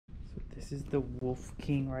This is the Wolf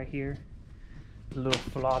King right here. The little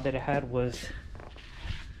flaw that it had was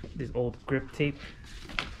this old grip tape.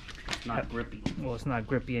 Not grippy. Well, it's not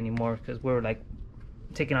grippy anymore because we were like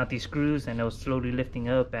taking out these screws and it was slowly lifting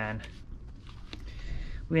up, and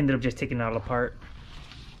we ended up just taking it all apart.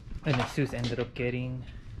 And then Seuss ended up getting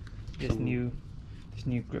this new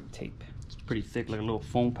grip tape. It's pretty thick, like a little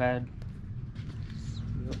foam pad.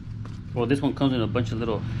 Well, this one comes in a bunch of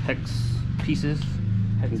little hex pieces.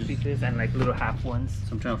 And like little half ones.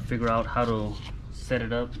 So I'm trying to figure out how to set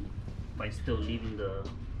it up by still leaving the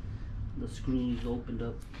screws opened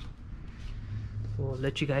up. We'll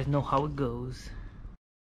let you guys know how it goes.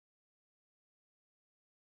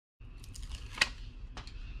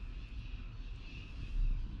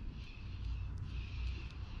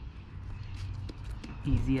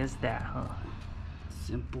 Easy as that, huh?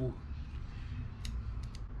 Simple.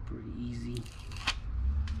 Pretty easy.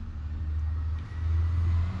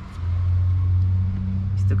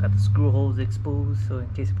 Still got the screw holes exposed, so in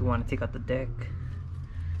case if we want to take out the deck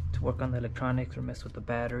to work on the electronics or mess with the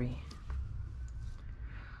battery,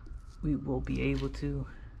 we will be able to.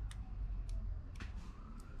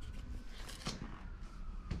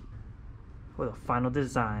 For the final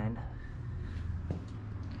design,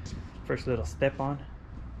 first little step on.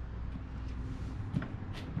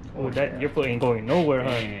 Oh, that your foot ain't going nowhere,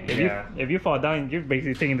 huh? If you fall down, you're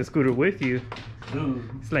basically taking the scooter with you. Dude,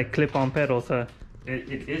 it's like clip-on pedals, huh?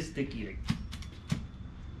 It is sticky. Like,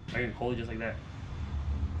 I can hold it just like that.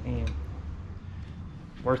 And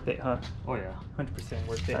worth it, huh? Oh yeah, 100%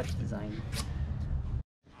 worth it. That's design.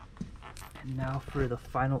 And now for the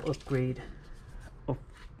final upgrade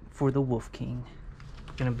for the Wolf King.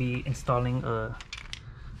 We're gonna be installing a,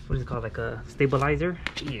 what is it called, like a stabilizer?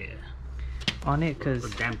 Yeah. On it, cause or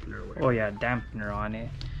dampener or whatever. Oh yeah, dampener on it.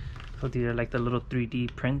 So these are like the little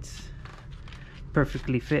 3D prints,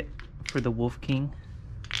 perfectly fit for the Wolf King.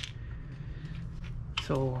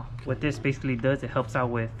 So what this basically does, it helps out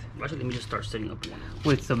with. Actually, let me just start setting up one.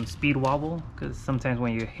 With some speed wobble, because sometimes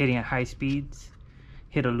when you're hitting at high speeds,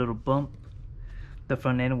 hit a little bump, the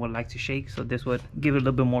front end will like to shake. So this would give it a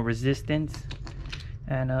little bit more resistance,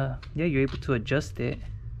 and yeah, you're able to adjust it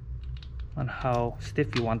on how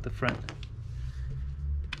stiff you want the front.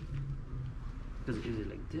 Is it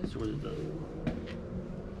like this or is it the?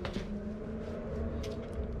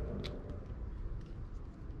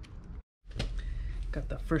 Got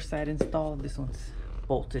the first side installed. This one's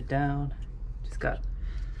bolted down. Just got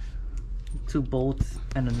 2 bolts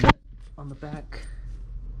and a nut on the back.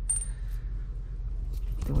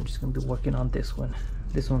 Then we're just gonna be working on this one.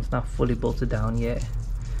 This one's not fully bolted down yet.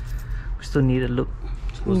 We still need to look.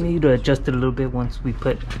 We need to adjust it a little bit once we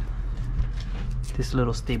put this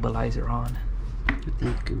little stabilizer on. I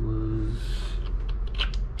think it was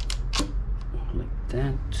like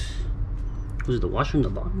that. Was it the washer on the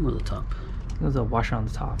bottom or the top? There's a washer on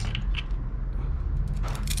the top.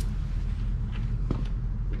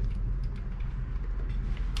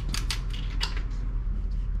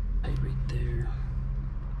 Right there.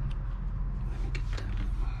 Let me get that.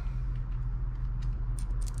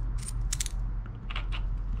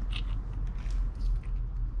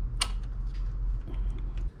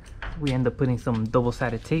 We end up putting some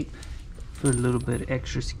double-sided tape for a little bit of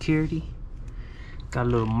extra security. Got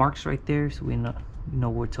little marks right there, so we know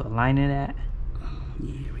where to align it at.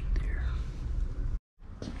 Yeah, right there.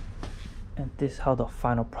 And this is how the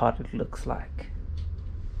final product looks like.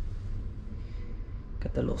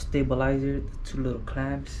 Got the little stabilizer, the 2 little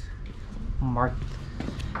clamps marked.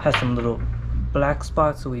 Has some little black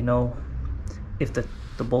spots, so we know if the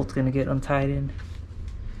bolt's gonna get untightened.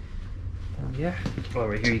 And yeah. Oh,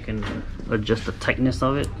 right here you can adjust the tightness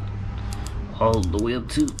of it all the way up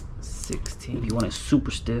to 16. If you want it super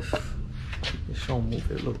stiff. Just show move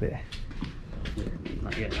it a little bit.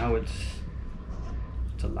 Not yet. Now it's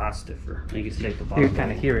a lot stiffer. You can see like the bottom. You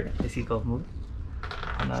kind of hear it as he goes move.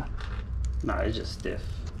 Nah, it's just stiff.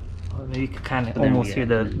 Well, you can kind of almost hear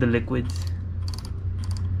the liquids.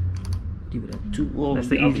 Give it a 2. Well, that's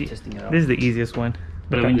the easy. This is the easiest one.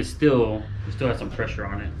 But I mean, it still has some pressure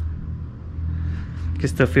on it. You can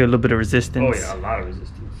still feel a little bit of resistance. Oh yeah, a lot of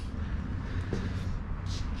resistance.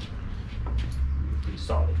 Pretty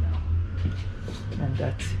solid now. And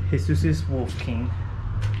that's Jesus's Wolf King.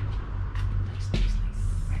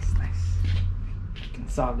 Nice. Looking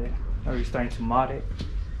solid. Already starting to mod it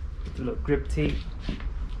with a little grip tape.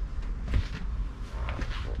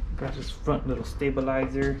 Got his front little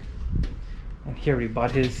stabilizer. And he already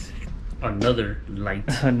bought his another light.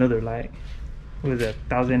 Another light. What is it?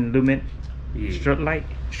 1000 lumen strut light.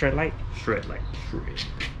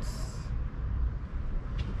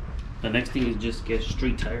 The next thing is just get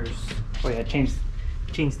street tires. Oh yeah, change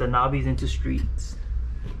the knobbies into streets.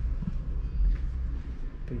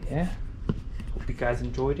 But yeah, hope you guys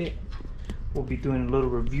enjoyed it. We'll be doing a little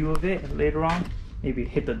review of it later on. Maybe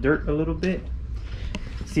hit the dirt a little bit,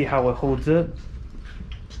 see how it holds up,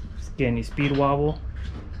 get any speed wobble.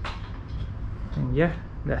 And yeah,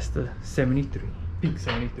 that's the 73, Pink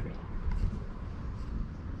 73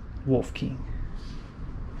 Wolf King.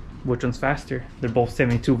 Which one's faster? They're both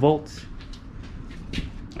 72 volts.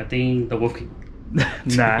 I think the Wolf King.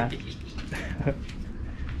 Nah.